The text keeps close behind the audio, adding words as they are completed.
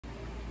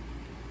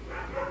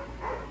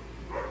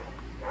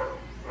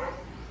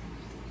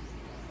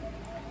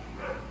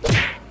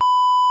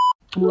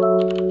Hi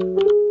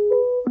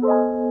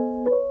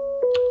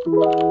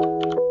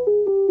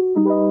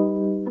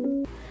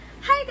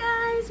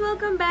guys!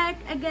 Welcome back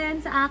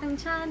again sa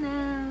aking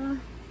channel.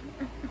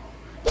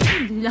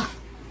 Hindi lang.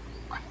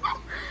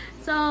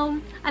 So,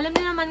 alam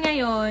niyo naman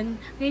ngayon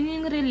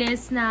yung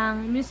release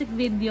ng music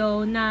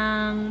video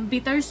ng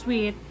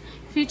Bittersweet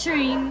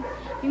featuring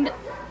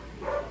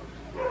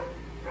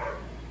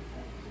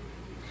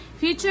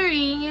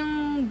yung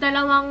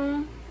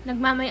dalawang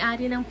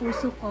nagmamay-ari ng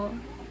puso ko.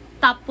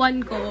 Top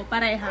 1 ko,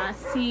 parehas.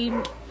 Si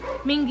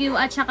Mingyu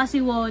at saka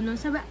si Wonwoo.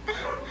 Sabi,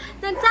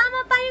 nagsama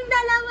pa yung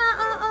dalawa,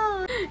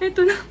 oo.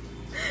 Ito na.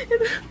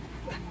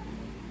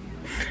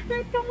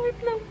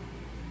 Wait lang.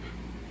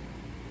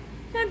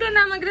 Ito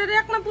na,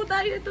 magre-react na po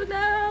tayo. Ito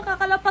na,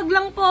 kakalapag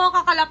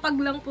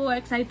lang po.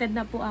 Excited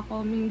na po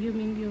ako,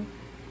 Mingyu.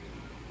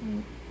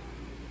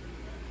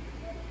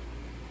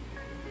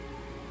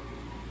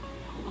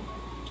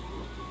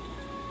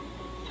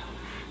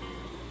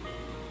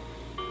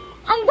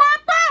 Ang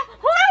gwapa!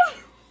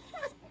 Hoy!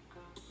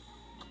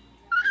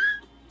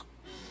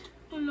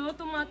 Wala,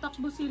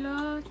 tumatakbo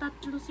sila.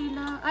 Tatlo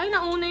sila. Ay,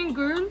 nauna yung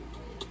girl.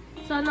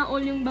 Sana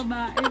all yung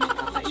babae.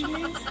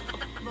 Nakakainis.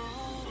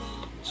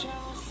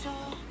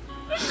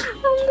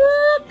 Ang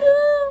gwapa!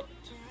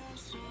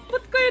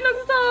 Ba't kayo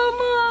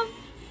nagsama?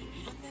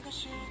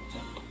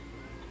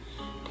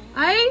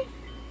 Ay,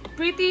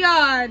 pretty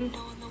yan.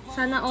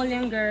 Sana all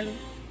yung girl.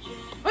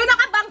 Uy,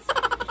 nakabangs!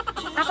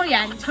 Ako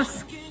yan.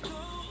 Diyos.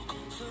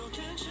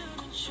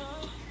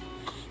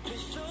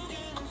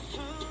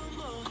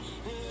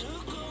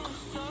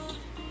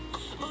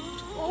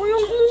 Oh,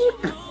 yung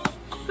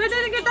pwede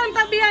na kitang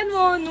tabihan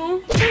mo, no?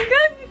 Oh my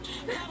God!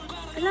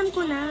 Alam ko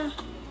na.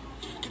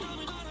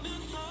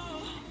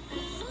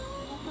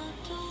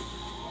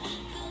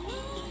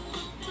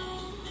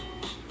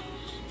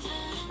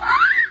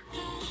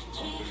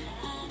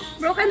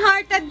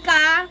 Broken-hearted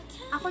ka?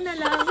 Ako na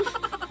lang.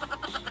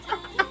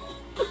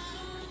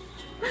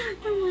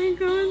 Oh my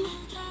God.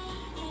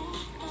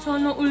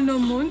 Sana all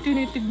naman.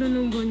 Tinitignan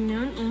ng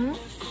ganyan.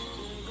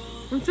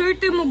 Ang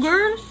swerte mo,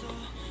 girl.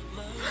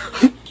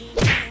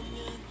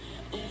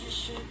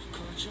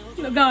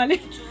 Nagalit.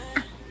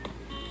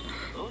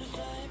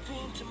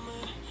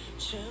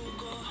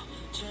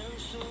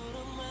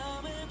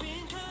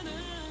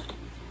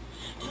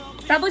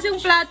 Tapos yung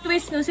plot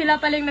twist, no, sila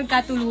pala yung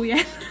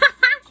nagkatuluyan.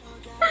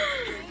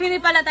 Hindi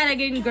pala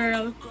talaga yung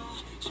girl.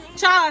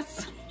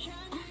 Chas!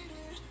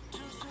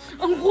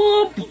 Ang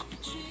gup!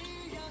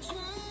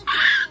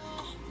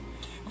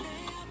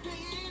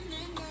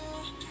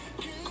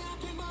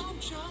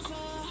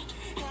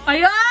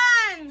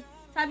 Ayun!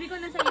 Sabi ko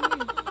na sa inyo.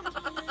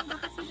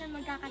 Baka sila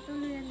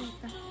magkakatuluyan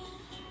nito.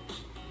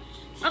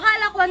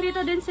 Akala ko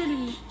andito din si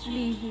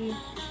Lihi.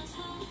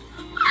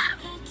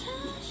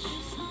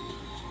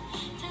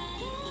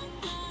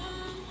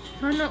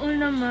 Sana all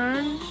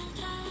naman.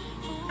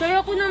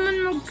 Kaya ko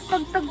naman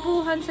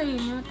magpagtagbuhan sa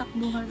inyo.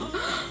 Takbuhan.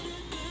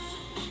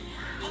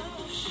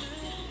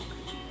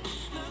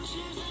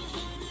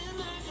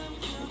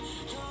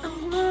 Ang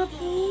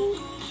guwapo.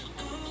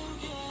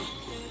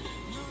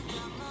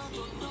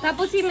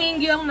 Tapos si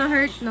Mingyu ang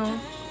na-hurt, no?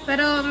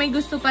 Pero may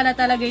gusto pala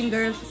talaga yung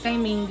girls kay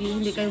Mingyu,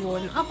 hindi kay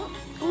Wonwoo. Ako,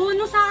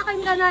 Wonwoo sa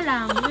akin ka na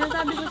lang. Yung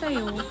sabi ko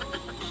sa'yo.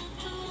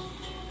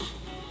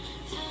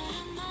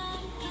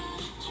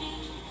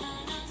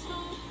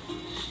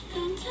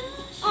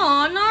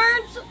 Aw,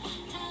 nerds!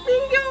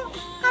 Mingyu,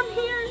 come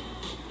here.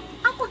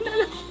 Ako na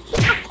lang.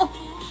 Ako.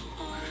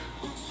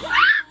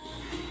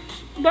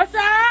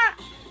 Basa!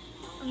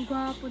 Ang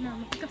gwapo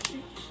naman kasi.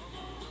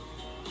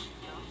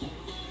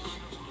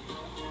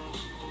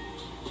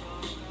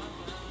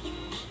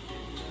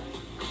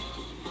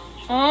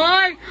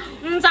 Oy!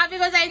 Sabi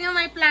ko sa inyo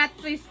may plot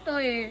twist to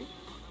eh.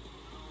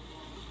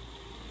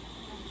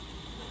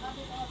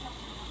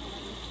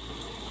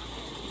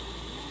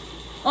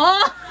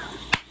 Oh!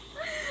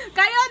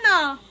 Kayo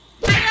no?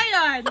 Kayo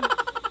yun.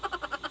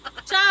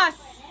 Chos!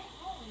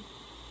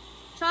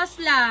 Chos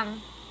lang.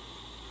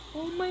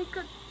 Oh my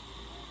God.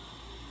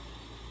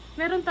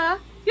 Meron ta?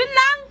 Yun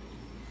lang!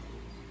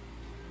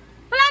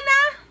 Wala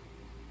na!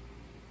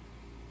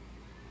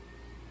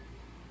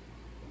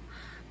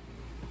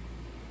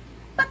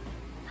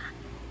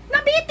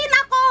 Nabitin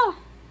ako!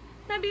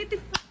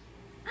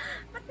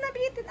 Ba't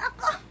nabitin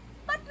ako?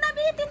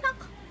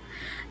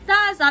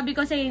 Sabi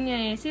ko sa inyo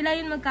eh, sila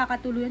yung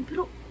magkakatuluyan.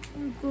 Pero,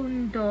 ang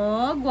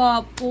ganda,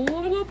 gwapo.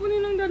 Ang gwapo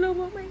nilang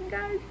dalawa. Oh my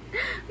God.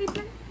 Wait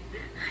lang.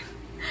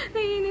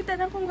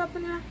 Naiinitan akong gwapo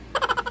nila.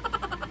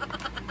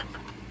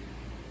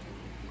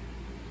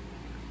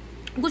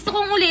 Gusto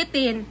kong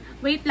ulitin.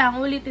 Wait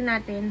lang, ulitin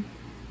natin.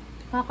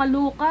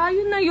 Kakaluka,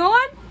 yun na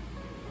yun.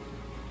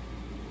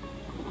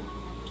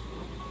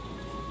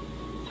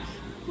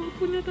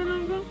 Gwapo niya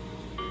talaga.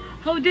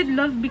 How did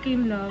love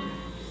became love?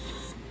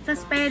 Sa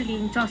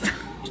spelling, Diyos.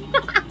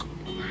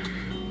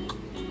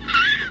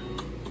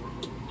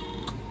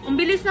 Ang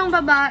bilis ng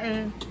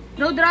babae.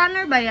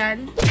 Roadrunner ba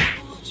yan?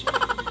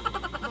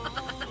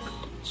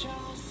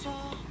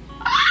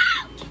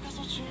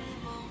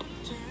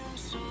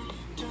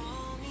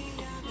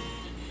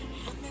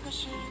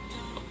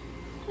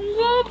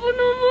 Gwapo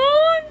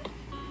naman!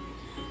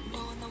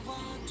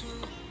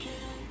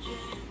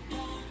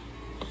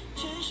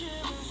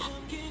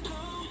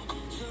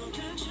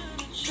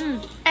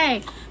 Hey!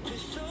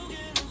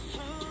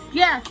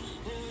 Yes!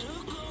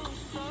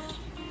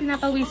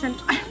 Pinapawisan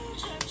ko.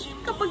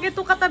 Kapag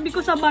ito katabi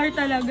ko sa bar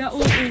talaga, oo.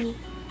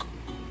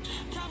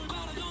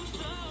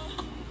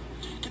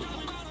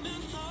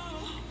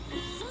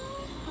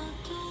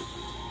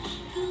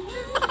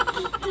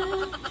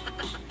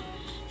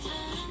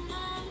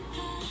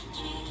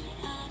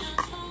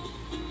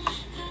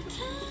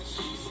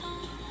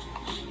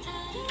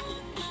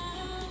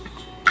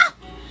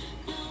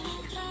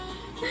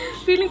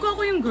 Feeling ko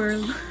ako yung girl.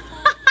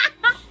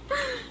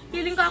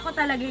 Feeling ko ako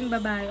talaga yung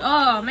babae.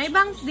 Oh, may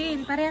bangs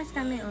din. Parehas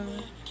kami,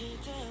 oh.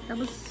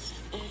 Tapos,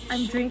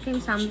 I'm drinking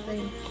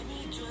something.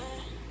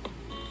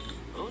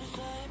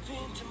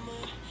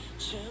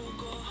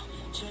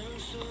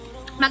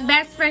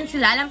 Mag-best friend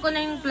sila. Alam ko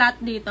na yung plot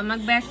dito.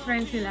 Mag-best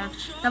friend sila.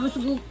 Tapos,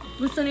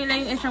 gusto nila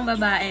yung isang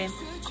babae.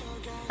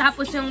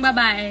 Tapos, yung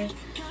babae,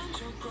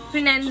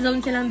 friend-zone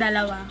silang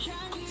dalawa.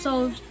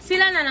 So,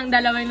 sila na lang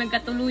dalawa yung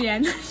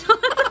nagkatuluyan.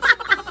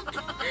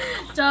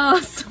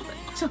 Chos.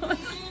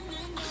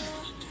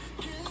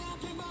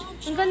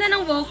 Ang ganda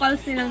ng vocals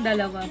nilang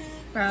dalawa.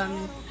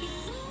 Promise.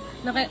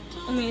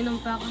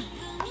 Umiinom pa ako.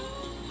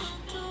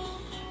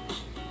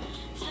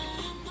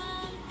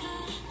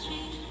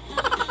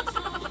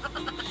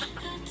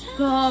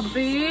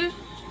 Grabe.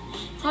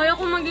 Kaya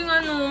ko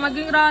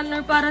maging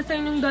runner para sa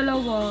inyong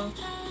dalawa.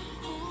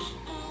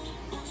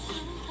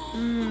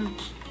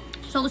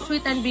 So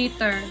sweet and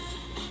bitter.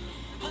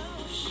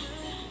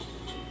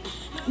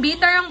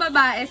 Bitter ang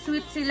babae,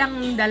 sweet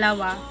silang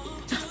dalawa.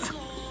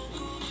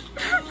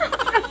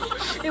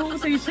 Ewan ko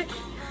sa'yo siya.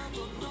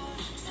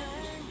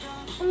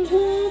 Ang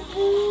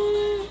gupo.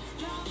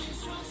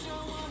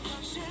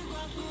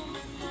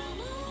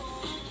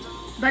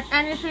 But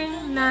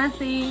anything,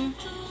 nothing.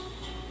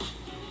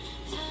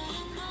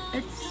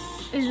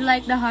 It's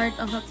like the heart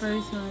of a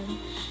person.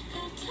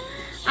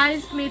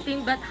 Eyes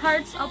meeting but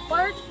hearts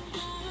apart.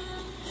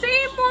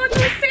 Same, Mono,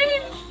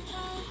 same.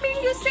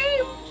 Mingyu,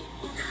 same.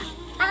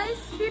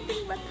 Eyes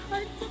meeting but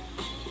hearts apart.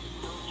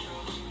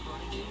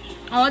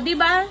 Oh,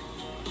 diba?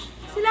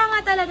 Sila nga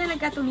talaga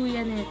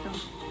nagkatuluyan nito.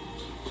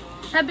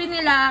 Sabi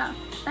nila,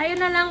 tayo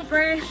na lang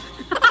first.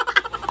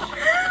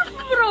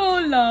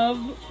 Bro,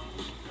 love.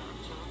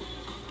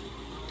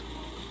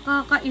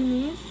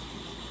 Kakainis.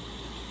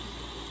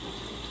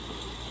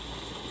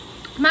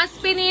 Mas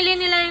pinili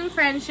nila yung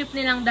friendship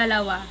nilang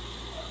dalawa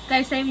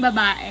kaysa yung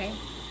babae.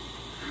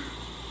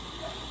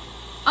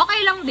 Okay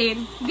lang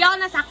din. Hindi ako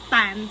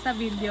nasaktan sa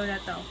video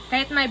na to.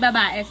 Kahit may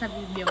babae sa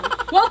video.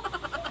 Wow!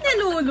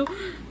 Nalulo.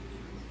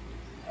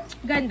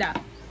 Ganda.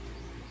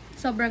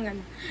 Sobrang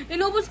ganda.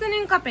 Inubos ko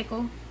na yung kape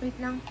ko. Wait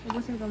lang.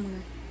 Ubusin ko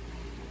muna.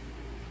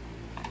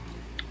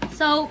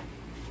 So,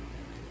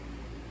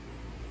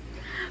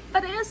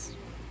 parehas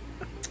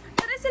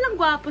silang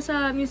gwapo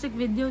sa music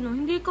video, no?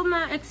 Hindi ko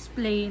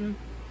ma-explain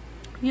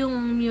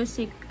yung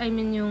music, I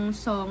mean yung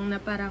song na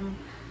parang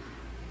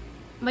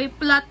may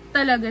plot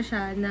talaga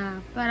siya na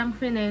parang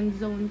friend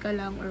zone ka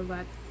lang or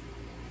what.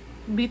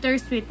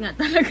 Bittersweet nga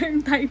talaga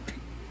yung type.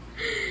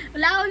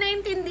 Wala akong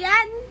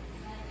naintindihan.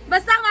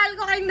 Basta mahal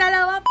ko kayong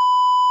dalawa.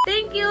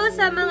 Thank you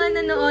sa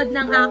mga nanood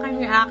ng aking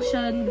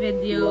reaction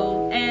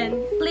video. And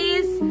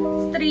please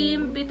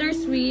stream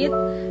Bittersweet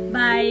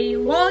by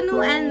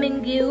Wonwoo and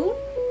Mingyu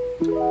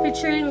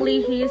featuring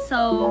Lihi.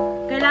 So,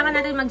 kailangan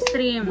natin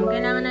mag-stream.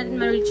 Kailangan natin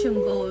ma-reach yung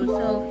goal.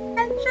 So,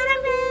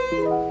 syarame!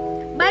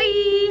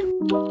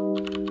 Bye!